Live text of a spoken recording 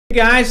Hey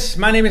guys,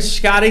 my name is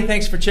Scotty.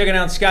 Thanks for checking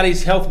out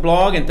Scotty's Health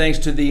Blog, and thanks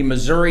to the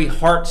Missouri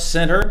Heart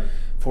Center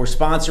for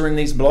sponsoring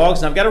these blogs.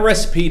 And I've got a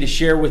recipe to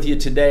share with you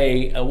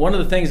today. One of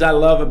the things I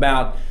love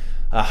about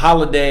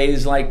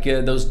holidays, like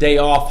those day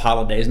off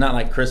holidays, not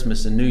like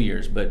Christmas and New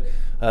Year's, but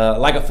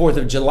like a 4th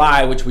of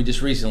July, which we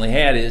just recently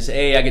had, is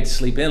A, I get to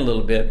sleep in a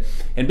little bit,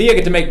 and B, I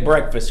get to make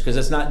breakfast, because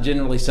that's not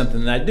generally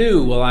something that I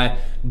do. Well, I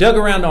dug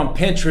around on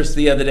Pinterest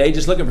the other day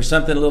just looking for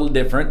something a little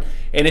different,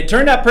 and it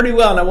turned out pretty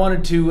well, and I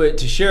wanted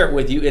to share it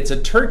with you. It's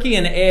a turkey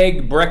and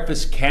egg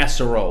breakfast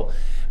casserole,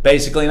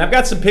 basically, and I've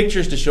got some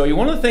pictures to show you.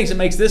 One of the things that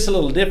makes this a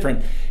little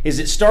different is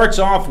it starts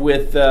off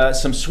with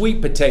some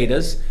sweet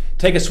potatoes.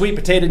 Take a sweet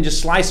potato and just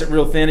slice it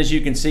real thin, as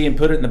you can see, and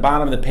put it in the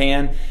bottom of the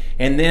pan.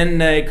 And then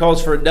it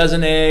calls for a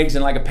dozen eggs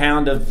and like a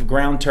pound of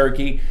ground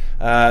turkey,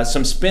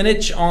 some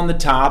spinach on the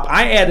top.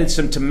 I added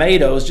some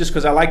tomatoes just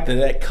because I like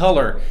that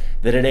color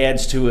that it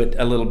adds to it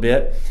a little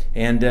bit.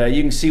 And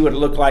you can see what it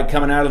looked like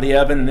coming out of the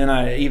oven. And then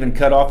I even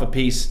cut off a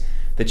piece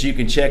that you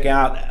can check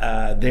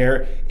out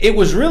there. It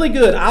was really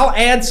good. I'll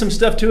add some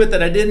stuff to it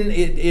that I didn't.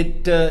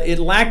 It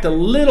lacked a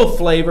little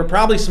flavor,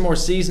 probably some more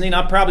seasoning.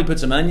 I'll probably put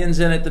some onions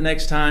in it the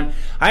next time.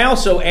 I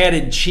also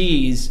added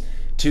cheese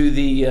to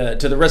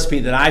the recipe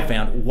that I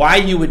found. Why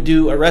you would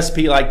do a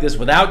recipe like this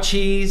without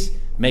cheese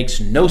makes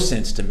no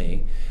sense to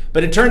me.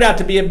 But it turned out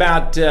to be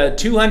about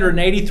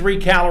 283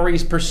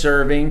 calories per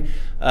serving.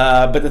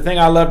 But the thing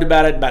I loved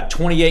about it, about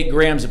 28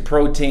 grams of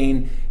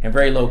protein and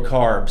very low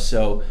carbs.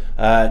 So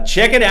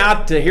check it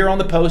out here on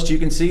the post. You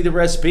can see the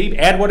recipe.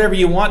 Add whatever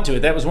you want to it.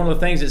 That was one of the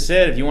things it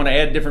said. If you want to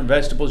add different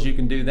vegetables, you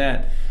can do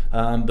that.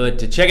 But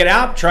to check it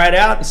out, try it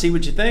out, and see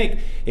what you think.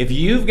 If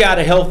you've got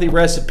a healthy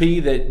recipe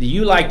that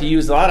you like to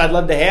use a lot, I'd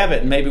love to have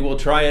it, and maybe we'll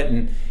try it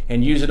and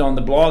use it on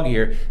the blog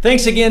here.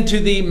 Thanks again to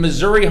the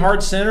Missouri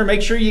Heart Center.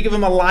 Make sure you give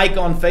them a like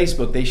on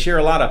Facebook. They share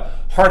a lot of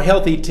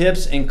heart-healthy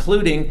tips,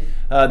 including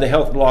the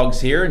health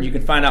blogs here, and you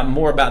can find out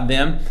more about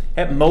them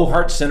at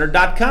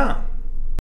moheartcenter.com.